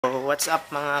So, what's up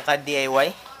mga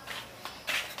ka-DIY?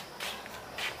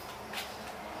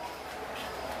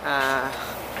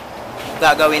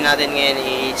 Gagawin natin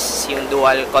ngayon is yung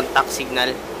dual contact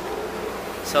signal.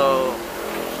 So,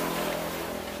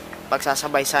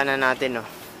 pagsasabay sana natin, no,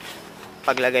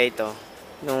 paglagay ito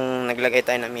nung naglagay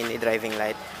tayo ng mini driving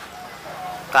light.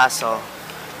 Kaso,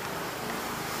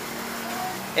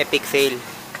 epic fail.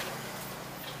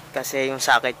 Kasi yung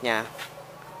socket niya,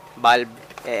 bulb,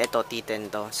 ito T10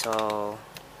 to. So,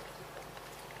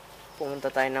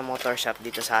 pumunta tayo ng motor shop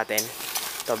dito sa atin.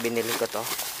 Ito, binili ko to.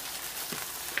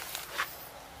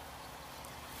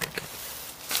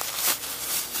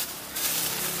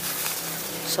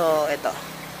 So, ito.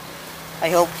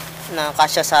 I hope na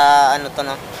kasya sa ano to,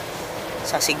 no,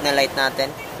 sa signal light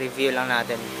natin. Review lang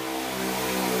natin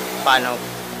paano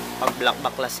pag black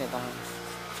backlash nitong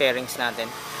fairings natin.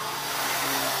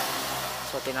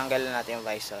 So, tinanggalan natin yung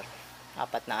visor. 4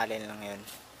 na alin lang yun.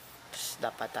 Tapos,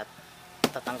 dapat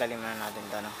tatanggalin muna natin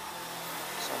ito, no?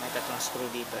 So, may 3 screw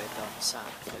dito. Ito, isa,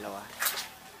 dalawa.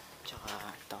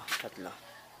 Tsaka ito, 3.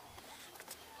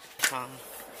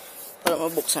 Para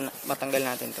mabuksan, matanggal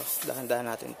natin to.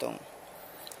 Dahan-dahan natin tong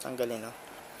tanggalin, no?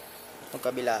 Itong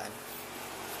kabilaan.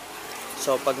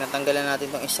 So, pag natanggalan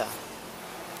natin tong isa,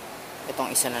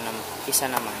 itong isa naman.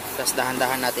 Tapos,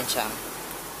 dahan-dahan natin siyang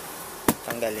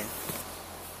tanggalin.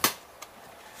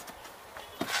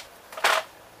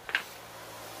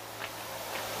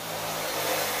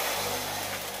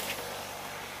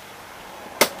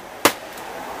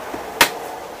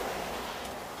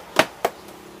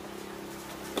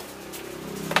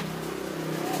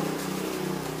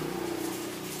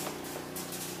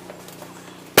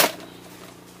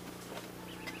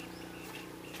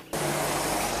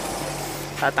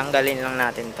 Tatanggalin lang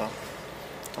natin to,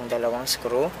 itong 2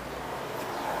 screw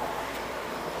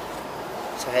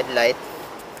sa headlight.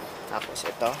 Tapos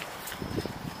ito,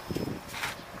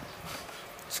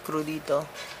 screw dito.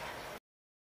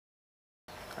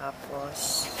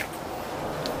 Tapos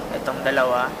itong 2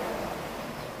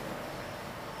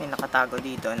 may nakatago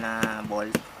dito na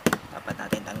bolt, dapat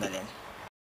natin tanggalin.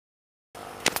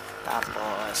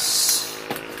 Tapos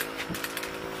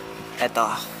ito,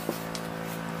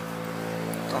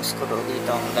 itong screw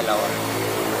dito, ang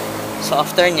 2. So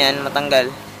after nyan matanggal,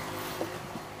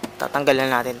 tatanggalan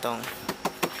natin tong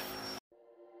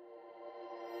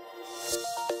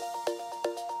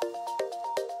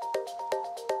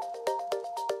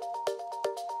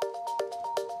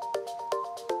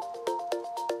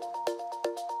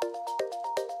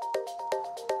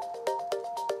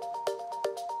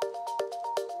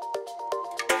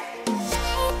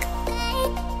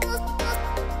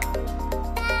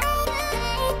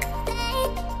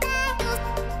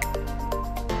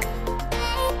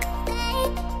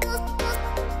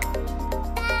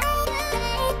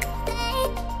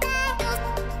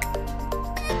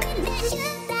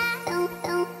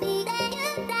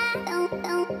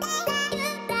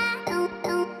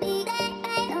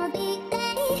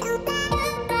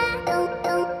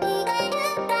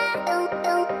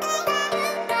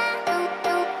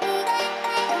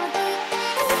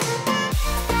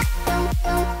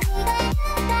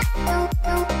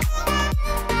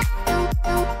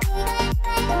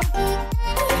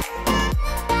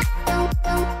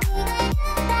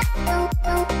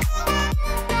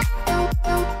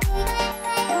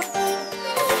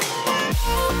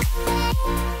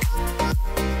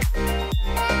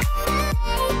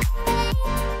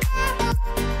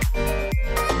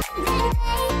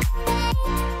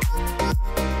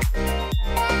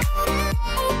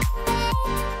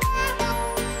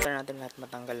natin lahat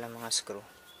matanggal ng mga screw.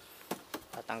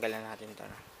 Tatanggalan natin ito,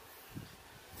 no?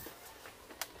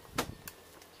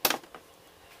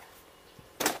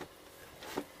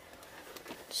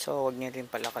 So, huwag niyo rin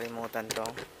pala kalimutan to,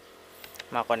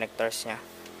 mga connectors nya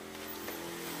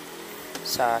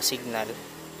sa signal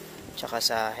tsaka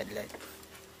sa headlight.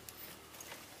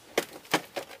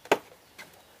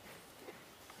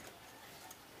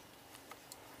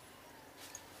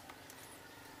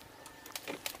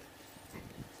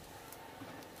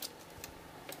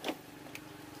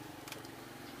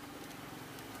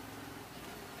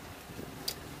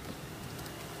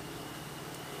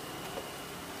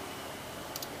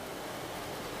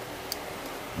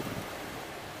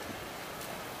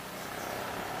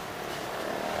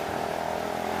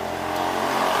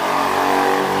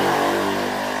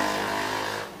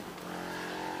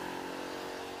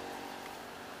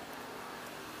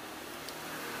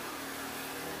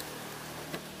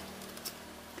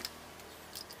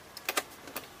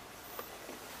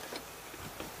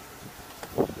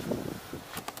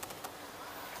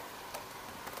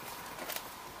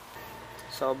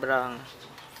 sobrang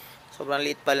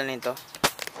liit pala nito.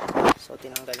 So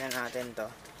tinanggal na natin to.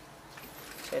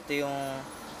 So ito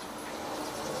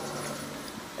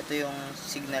yung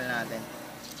signal natin.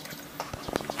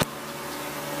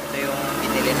 Ito yung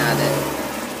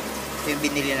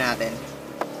binili natin.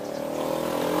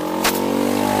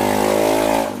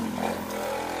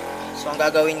 So ang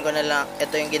gagawin ko na lang,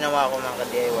 ito yung ginawa ko mga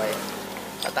ka-DIY.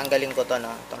 Tatanggalin ko to,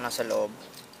 no, itong nasa loob.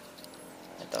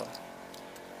 Ito.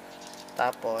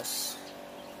 Tapos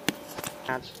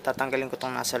tatanggalin ko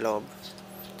itong nasa loob.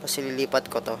 Tapos ililipat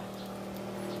ko to.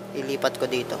 Ilipat ko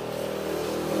dito.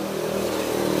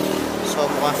 So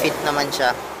mukhang fit naman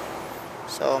siya.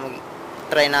 So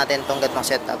try natin tong gatong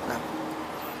setup na.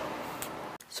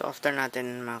 So after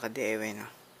natin mga ka-DIY, no,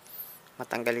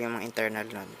 matanggal yung mga internal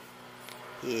nun,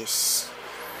 is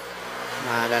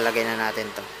malalagay na natin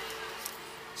to.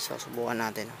 So subukan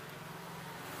natin.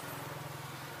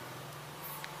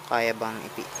 Kaya bang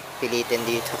pilitin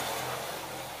dito?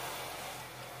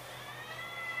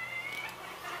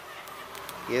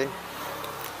 Yun.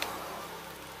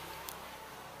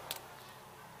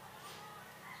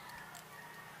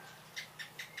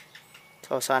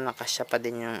 So sana kasya pa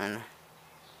din yung ano.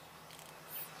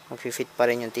 Mag-fit pa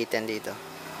rin yung T10 dito.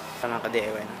 Sana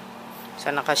ka-DIY na.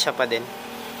 Sana kasya pa din.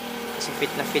 Kasi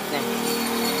fit na.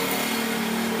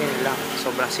 Yun lang.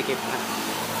 Sobrang sikip na.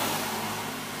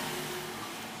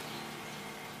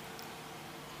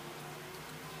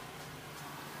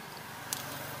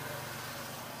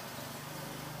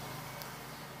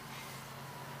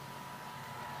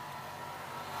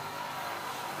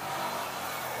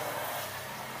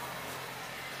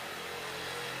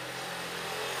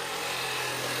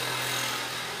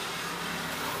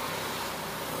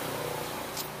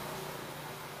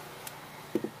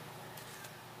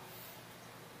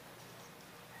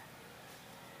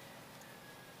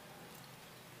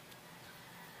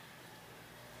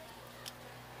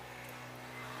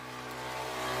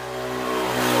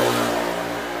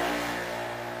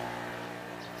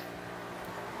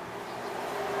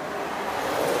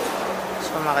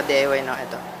 So mga DIY na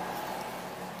ito.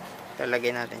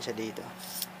 Lalagay natin siya dito.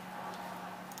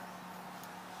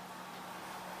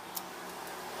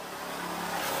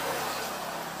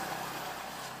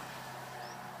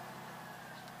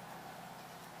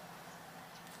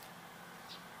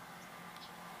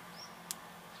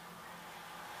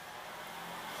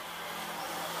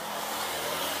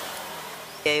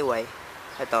 DIY.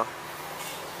 Ito.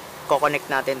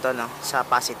 Ko-connect natin to, no, sa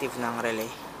positive ng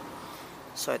relay.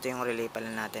 So ito yung relay pala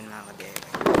natin mga ka-DIY.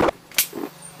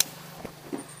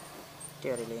 Ito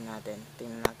yung relay natin.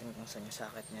 Tingnan natin kung saan yung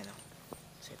socket nya, no.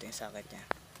 So ito yung socket nya.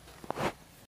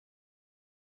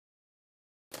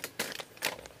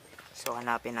 So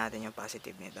hanapin natin yung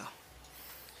positive nito.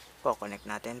 Co-connect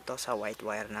natin to sa white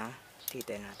wire ng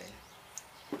T10 natin.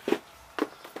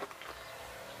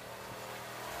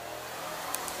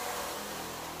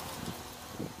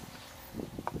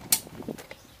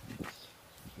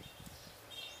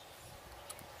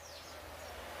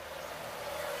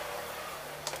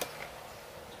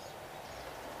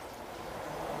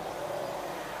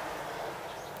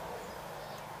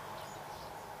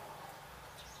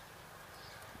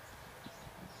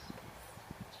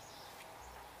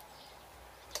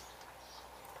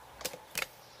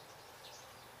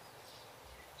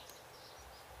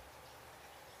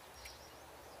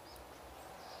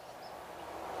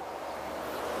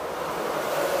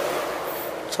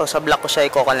 So sa block ko siya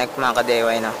i-connect mga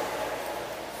ka-DIY, no.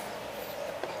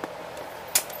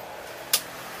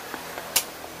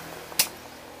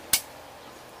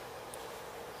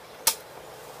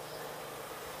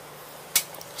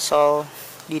 So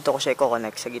dito ko siya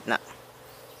i-connect sa gitna.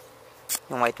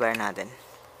 Yung white wire natin.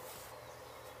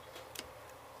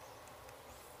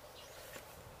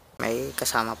 May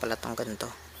kasama pala tong ganito.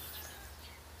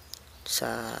 Sa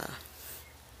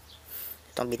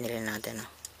itong binili natin, no.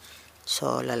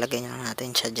 So lalagay na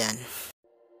natin siya dyan.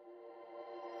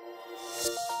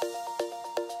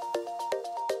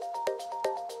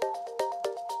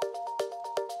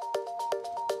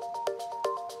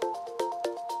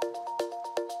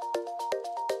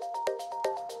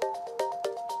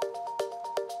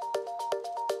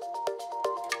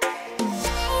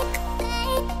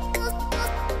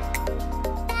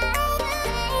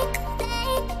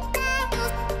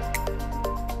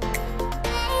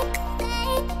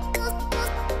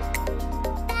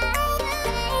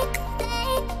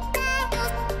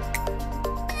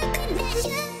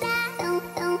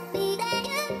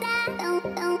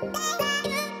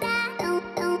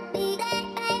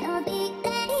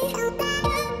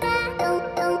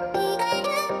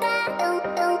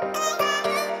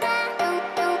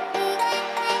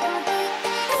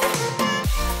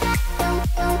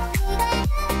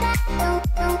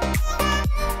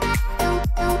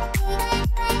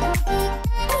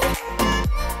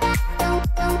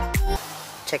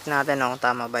 check natin kung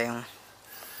tama ba yung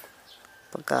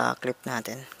pagka-clip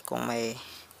natin, kung may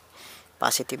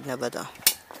positive na ba to,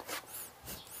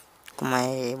 kung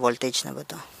may voltage na ba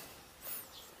to.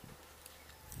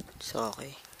 So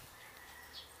okay.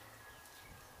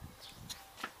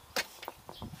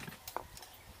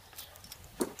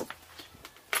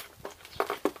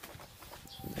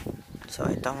 So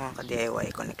ito mga ka-DIY,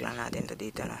 connect lang natin to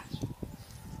dito, no.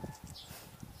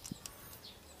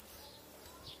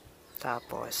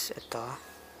 Tapos ito,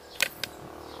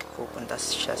 pupunta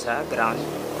siya sa ground.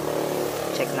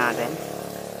 Check natin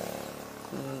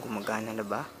kung gumagana na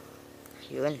ba.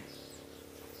 Yun,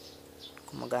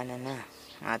 gumagana na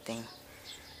ating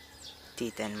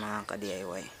T10 mga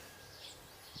ka-DIY.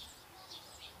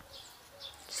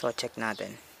 So check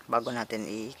natin bago natin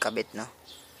ikabit, no,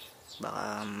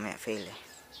 baka may fail eh.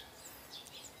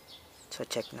 So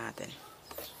check natin.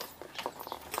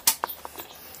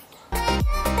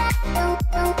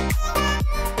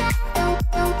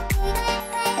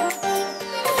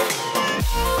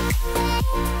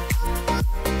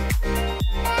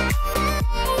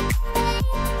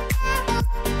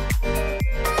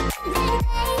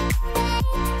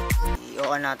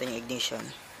 I-on natin yung ignition,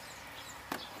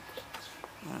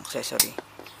 yung accessory,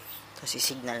 tapos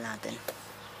i-signal natin.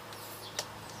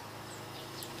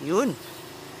 Yun.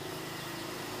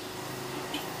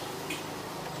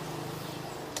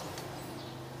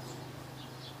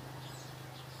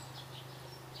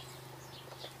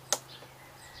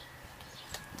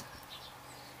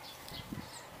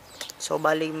 So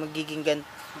bali magiging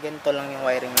ganito lang yung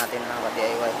wiring natin mga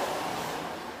ka-DIY.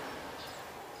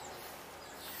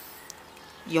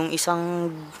 Yung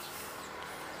isang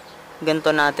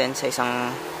ganito natin sa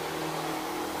isang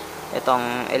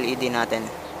itong LED natin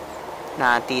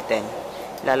na T10,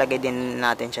 lalagay din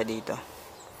natin siya dito.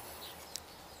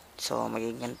 So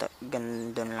magiging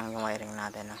ganito lang yung wiring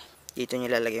natin, no? Dito nyo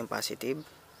lalagay yung positive,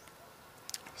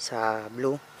 sa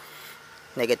blue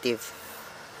negative,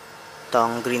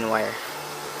 itong green wire.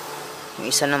 Yung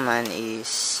isa naman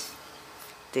is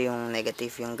ito yung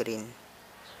negative, yung green,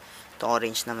 itong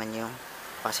orange naman yung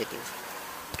positive.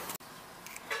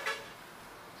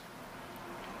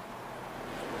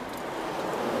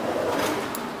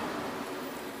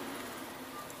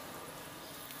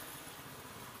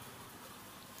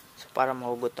 So para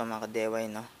mahugot ito mga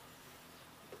ka-DIY, no,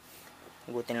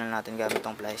 hugutin lang natin gamit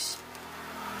tong pliers.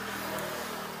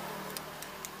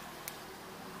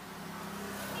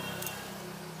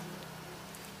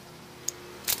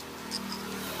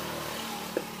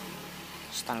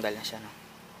 So tanggal na siya, no.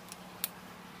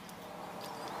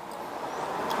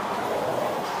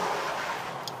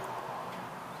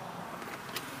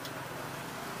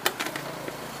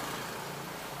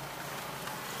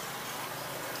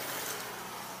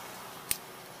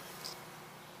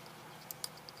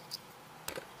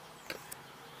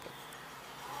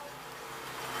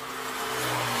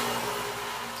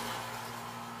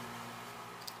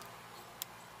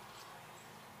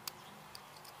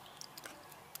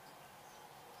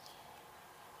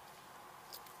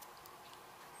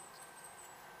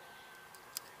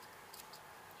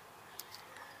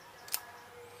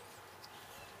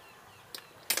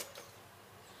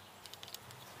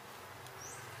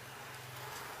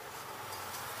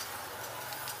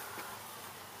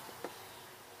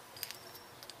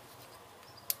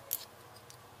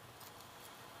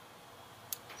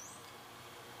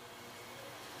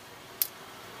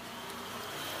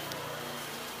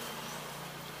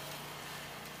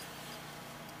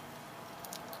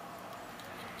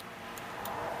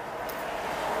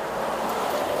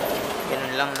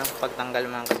 Lang ng pagtanggal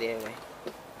mga ka-DIY.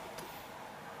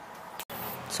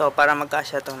 So para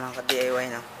magkasya itong mga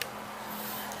ka-DIY, no,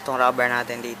 itong rubber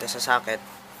natin dito sa socket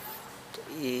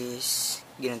is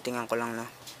ginuntingan ko lang, no,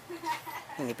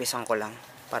 hinipisan ko lang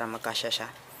para magkasya siya.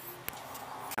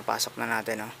 Napasok na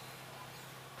natin, no.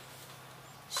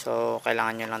 So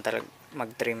kailangan nyo lang talaga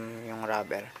mag-trim yung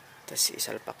rubber, tapos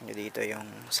isalpak nyo dito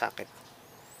yung socket.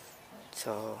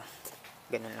 So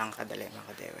ganun lang kadali mga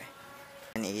ka-DIY.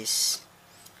 And is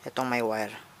itong may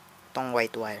wire, itong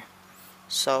white wire.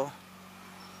 So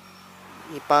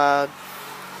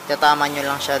tatama nyo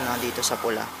lang siya, no, dito sa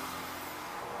pula.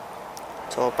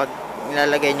 So pag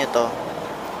nilalagay nyo to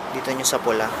dito nyo sa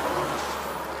pula,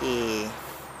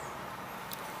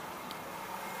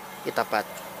 itapat,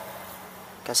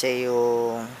 kasi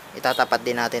yung itatapat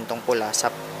din natin tong pula sa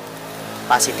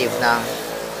positive ng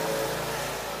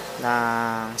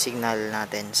signal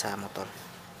natin sa motor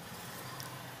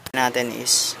natin.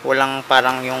 Is walang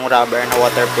parang yung rubber na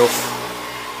waterproof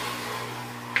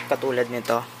katulad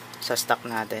nito, sa stock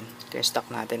natin. Ito yung stock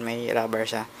natin, may rubber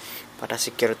siya para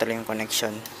secure talaga yung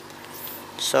connection.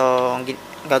 So ang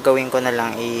gagawin ko na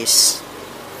lang is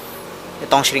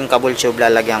itong shrinkable tube,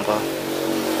 lalagyan ko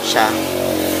siya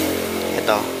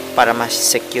ito para mas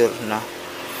secure, no?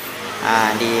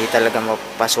 Hindi talaga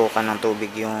mapasukan ng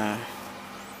tubig yung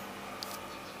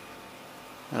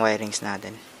wirings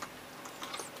natin.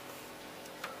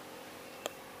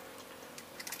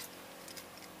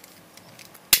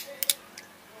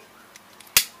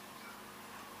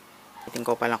 Itin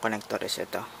ko palang connector is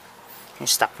ito yung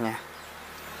stock nya.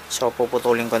 So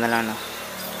puputulin ko na lang, no?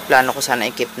 Plano ko sana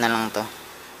i-keep na lang to.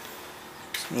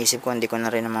 Inisip ko hindi ko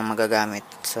na rin naman magagamit,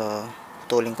 so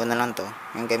putulin ko na lang to.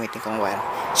 Yung gamitin kong wire,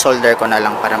 solder ko na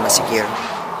lang para mas secure.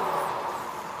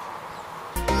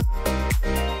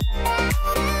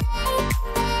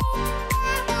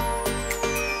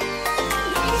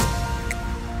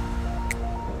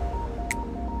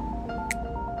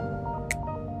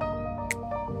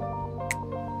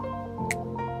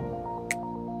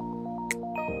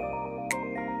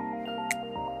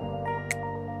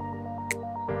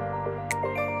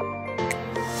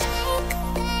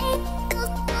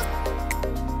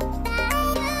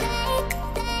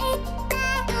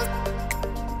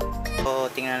 So,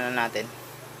 tingnan na natin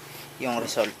yung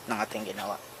result ng ating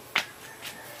ginawa.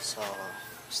 So,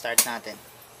 start natin.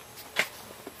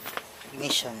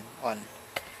 Ignition on.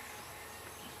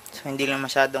 So, hindi lang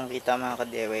masyadong kita mga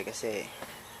ka-DIY kasi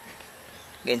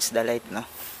against the light, no?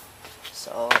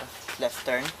 So, left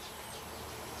turn.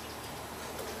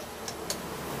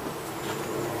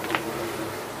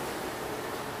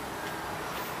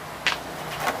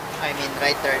 I mean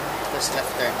right turn, plus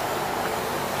left turn.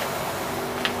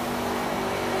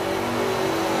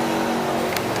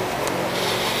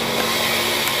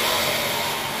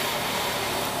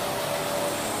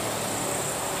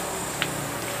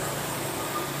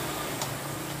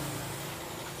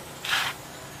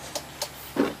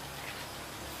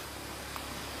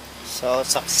 So,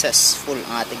 successful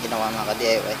ang ating ginawa mga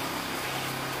ka-DIY.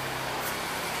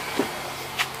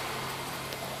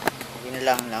 Yun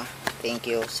lang, no? Thank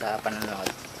you sa panonood.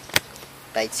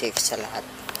 Ride safe sa lahat.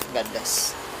 God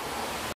bless.